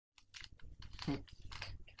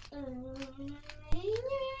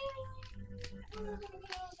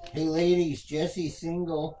Hey ladies, Jesse's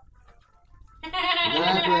single.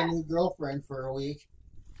 Looking for a new girlfriend for a week.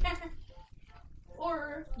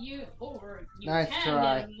 Or you Nice can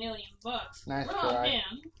try. get $1 million Nice from try.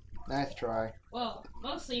 him. Nice try. Well,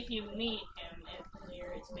 mostly if you meet him if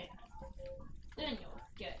you're his fan. Then you'll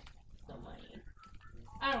get the money.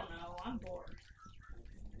 I don't know, I'm bored.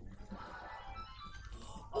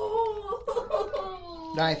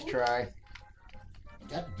 Oh! Nice try.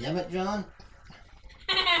 God damn it, John.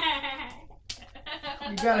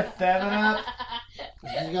 You got a 7-up,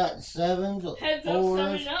 He's got 7s, Heads up,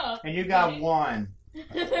 4s. 7 up. and you got 1.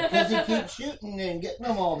 Because he keeps shooting and getting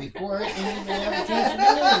them all before it and even have a chance to do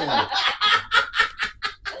anything.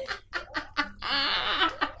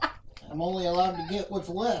 I'm only allowed to get what's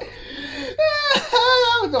left.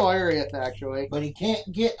 That was hilarious, actually. But he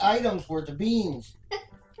can't get items worth of beans.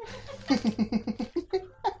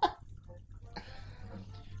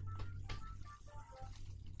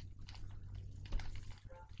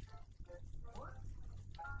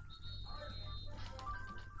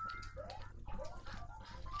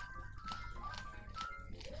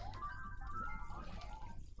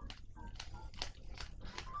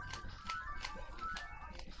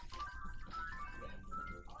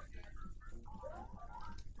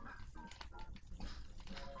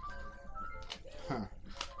 Huh.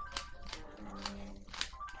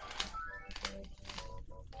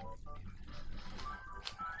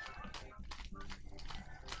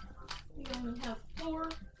 We only have 4.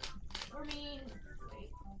 Wait.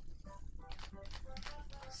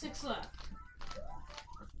 6 left.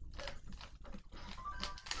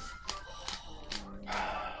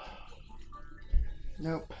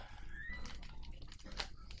 Nope.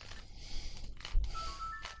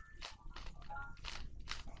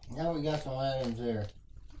 Now we got some items there.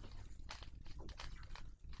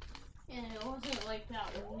 And it wasn't like that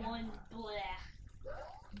one black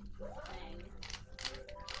thing.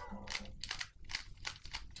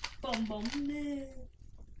 Bum bum.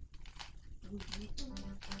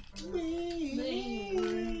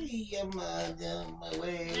 I'm on my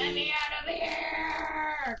way. Let me out of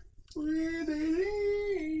here!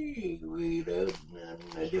 Wait up on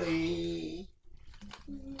my way.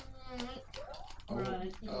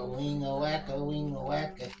 Right. A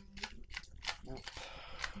wing-a-whack-a.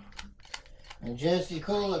 And Jesse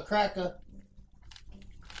Cola Cracker.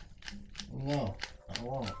 No, I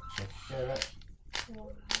won't. So shut up.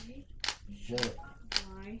 Why? Shut up.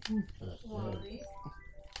 Why? Just Why?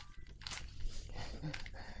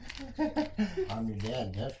 I'm your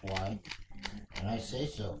dad, that's why. And I say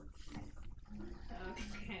so.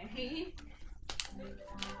 Okay.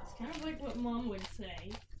 It's kind of like what Mom would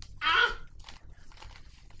say. Ah!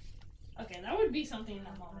 Okay, that would be something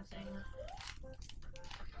that Mom would say.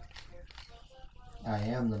 I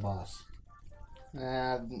am the boss.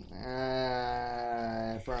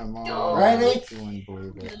 From all Dog. Ready? you wouldn't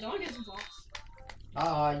believe The it. dog is a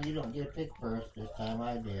boss. You don't get to pick first. This time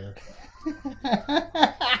I do.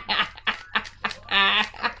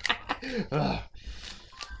 Ugh.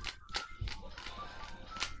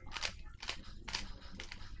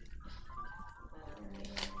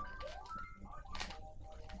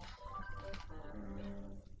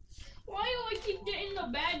 Why do I keep getting the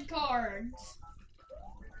bad cards?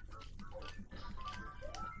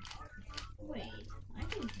 Wait, I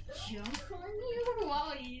can jump on you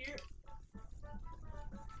while you're...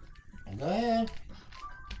 Go ahead.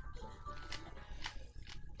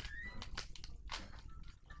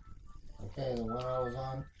 Okay, the one I was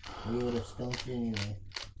on, we would have skunked you anyway.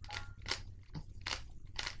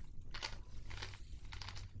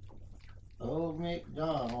 Old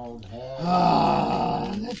MacDonald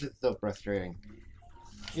had This is so frustrating.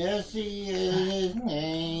 Jesse is his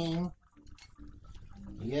name.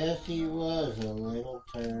 Yes, he was a little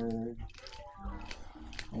turd.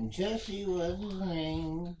 And Jesse was his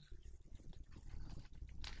name.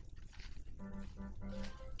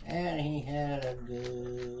 And he had a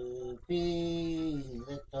goofy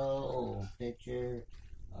little picture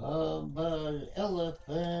of an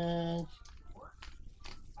elephant.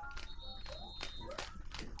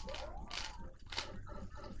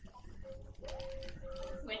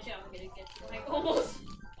 Which I'm gonna get to like almost.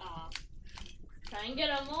 Try and get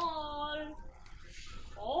them all.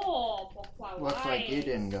 Oh, pourquoi Looks like you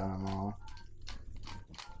didn't got them all.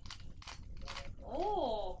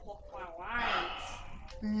 Oh, pourquoi white?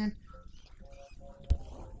 Man.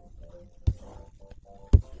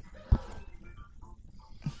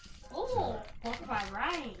 Oh, pourquoi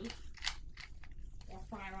right?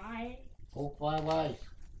 Pourquoi right? Pourquoi wife?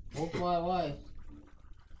 Pourquoi wife?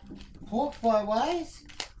 Pork fried rice?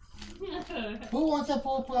 Who wants a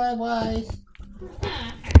pork fried rice?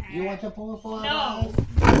 You want a pork fried No.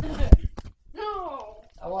 rice? No.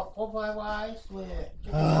 I want pork fried rice with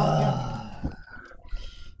chicken Ah.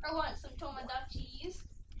 I want some tomodachi's.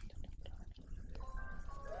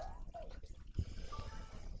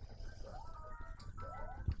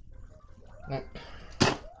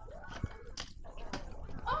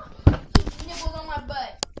 Oh, he nibbled on my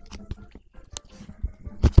butt.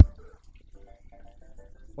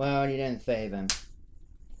 Well, you didn't save him.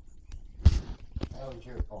 That was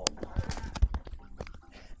your fault.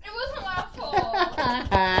 It wasn't my fault.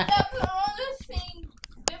 That piranha thing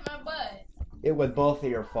bit my butt. It was both of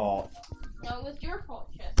your faults. No, it was your fault,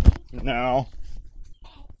 Jesse. No.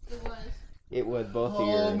 It was. It was both of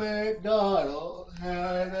Oh, yours. McDonald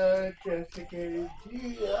had a Jessica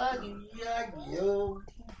G-I-E-I-O.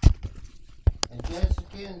 And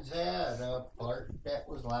Jessica's had a part that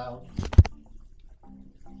was loud.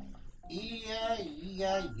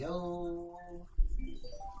 E-I-E-I-O.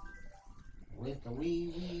 With a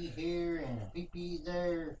wee wee here and a pee pee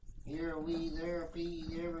there. Here a wee, there a pee,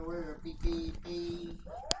 everywhere a pee pee pee.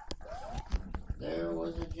 There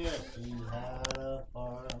was a Jesse had a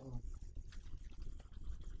farm.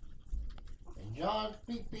 And John's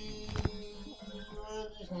pee pee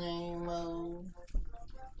was his name, oh.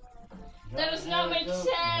 That does not make sense.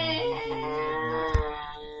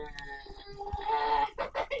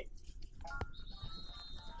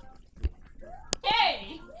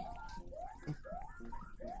 Hey!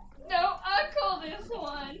 No, I call this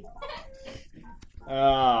one.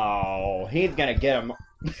 Oh, he's gonna get him. About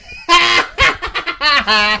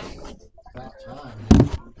time. About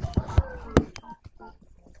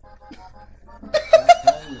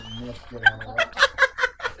time you missed it already.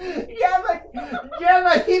 Yeah,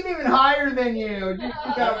 but he's even higher than you. You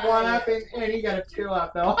got a 1 up and he got a 2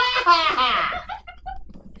 up though.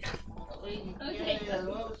 Okay. Yeah, that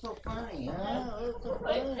was so funny, huh? That was so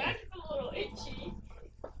My funny. back is a little itchy.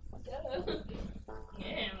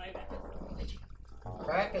 Yeah, my back is a little itchy.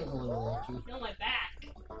 Crack is a little itchy. No, my back.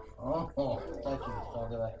 Oh, I thought you were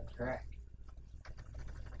talking about your crack.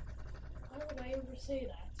 Why would I ever say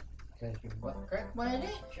that? Because your butt crack might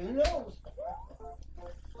itch. Who knows?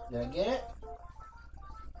 Did I get it?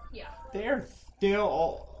 Yeah. They're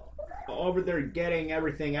still over there getting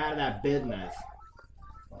everything out of that business.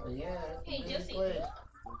 Oh, yeah. That's Hey, a big Jesse. place.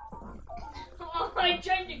 Oh, I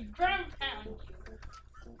tried to ground pound you.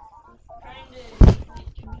 Trying to.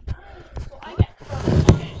 So I got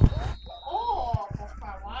okay. Oh,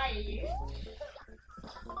 Hawaii.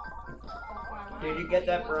 Did you get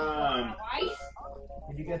that from- Hawaii?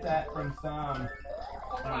 Did you get that from some?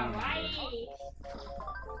 Hawaii.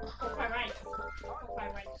 Hawaii.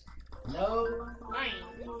 Hawaii. No. Mine.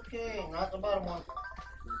 Okay, not the bottom one.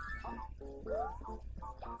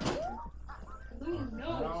 Who I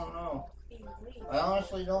knows? don't know. I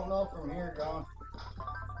honestly don't know from here, John.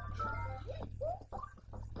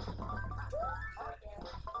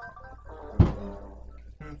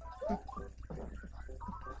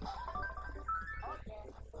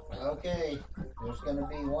 Okay, there's gonna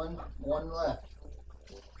be one left.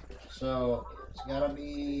 So it's gotta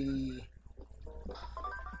be.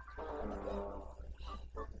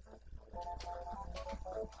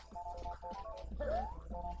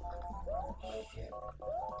 Shit.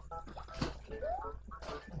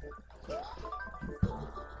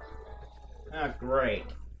 Ah, great.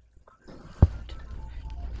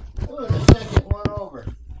 Ooh, the second one over.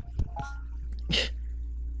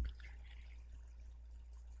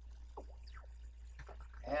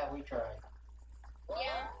 Yeah, we tried.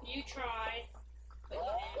 Yeah, you tried, but you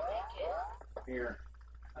didn't make it. Here,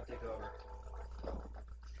 I'll take over.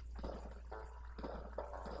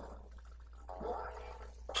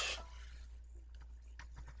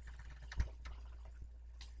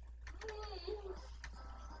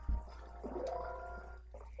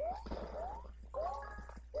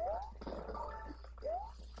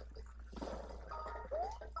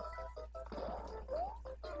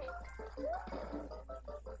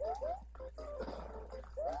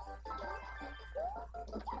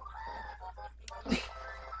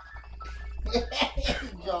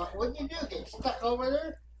 John, what'd you do? Get stuck over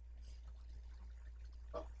there?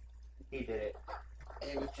 He did it.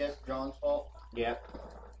 It was just John's fault. Yep.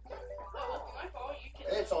 That wasn't my fault. You can.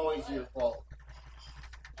 It's always your fault.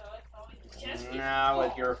 No, it's always just Now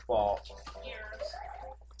it's your fault. yours.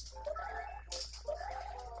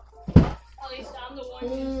 At least I'm the one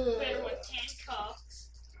who's better with handcuffs.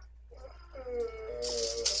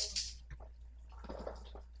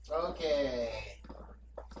 Okay.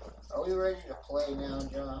 Are we ready to play now,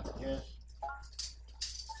 John? Yes.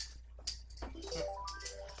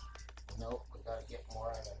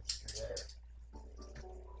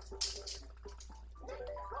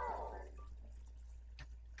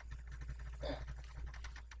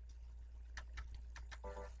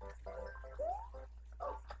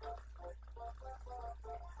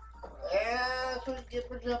 that's what you get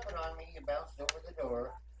for jumping on me. You bounced over the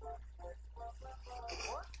door.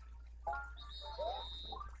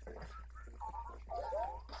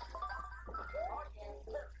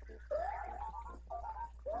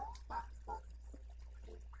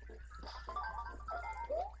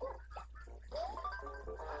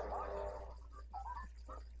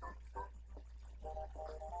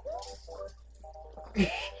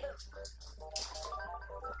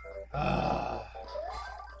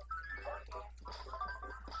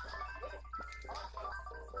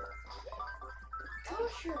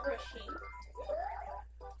 Gosh, you're rushing.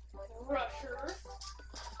 Rusher.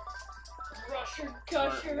 Rusher,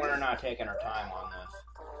 gusher. We're not taking our time on this.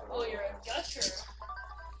 Oh, you're a gusher.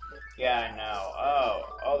 Yeah, I know.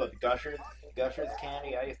 Oh, the Gushers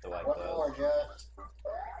candy. I used to like One those. more, Jess.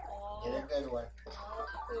 Aw, Get a good one. not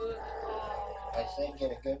good. Aw. I said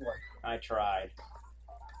get a good one. I tried.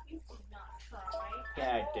 You did not try.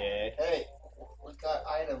 Yeah, I did. Hey, we got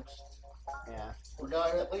items. Yeah. We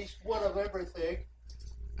got at least one of everything.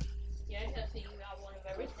 Yeah, I guess you got one of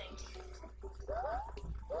everything.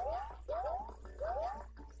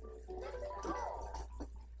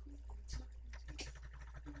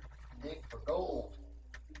 Dig for gold.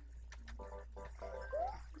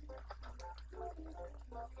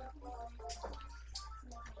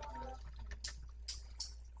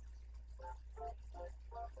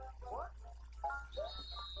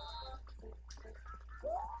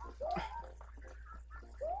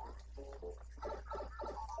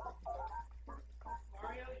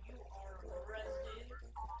 Mario, you are arrested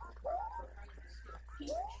for trying to steal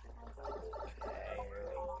Peach. Okay, here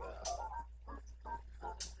we go.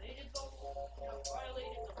 Invaded the law. You have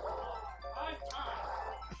violated the law 5 times.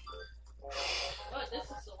 But this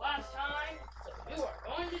is the last time, so you are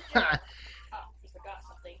going to jail. Ah, you forgot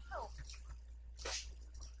something. Nope.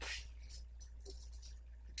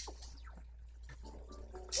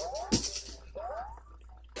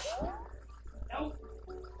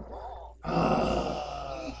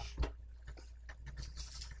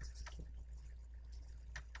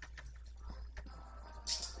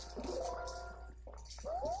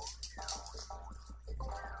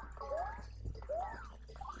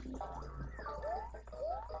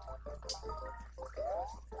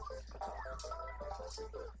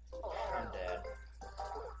 I'm dead.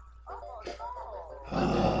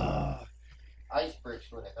 Ice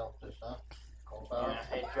bricks would have helped us, huh? Cold power. Yeah.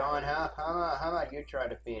 Hey, John, how about you try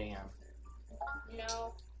defeating him?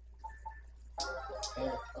 No.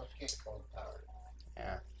 Here, let's get cold power.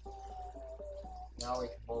 Yeah. Now we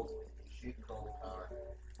can both shoot cold power.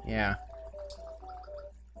 Yeah.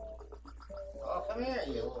 Oh, come here,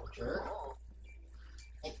 you little jerk.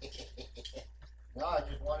 No, I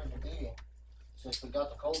just wanted to beat him since we got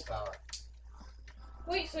the cold power.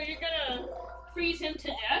 Wait, so you're gonna freeze him to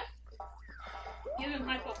death? Give him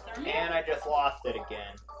hypothermia? And I just lost it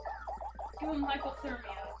again. Give him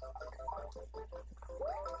hypothermia.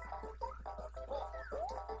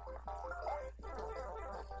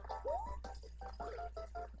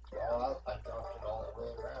 Oh, I dropped it all the way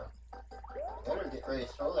around. Better get ready to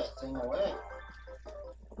throw that thing away.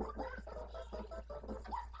 You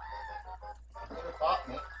could have caught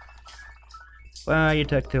me. Well, you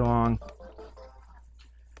took too long.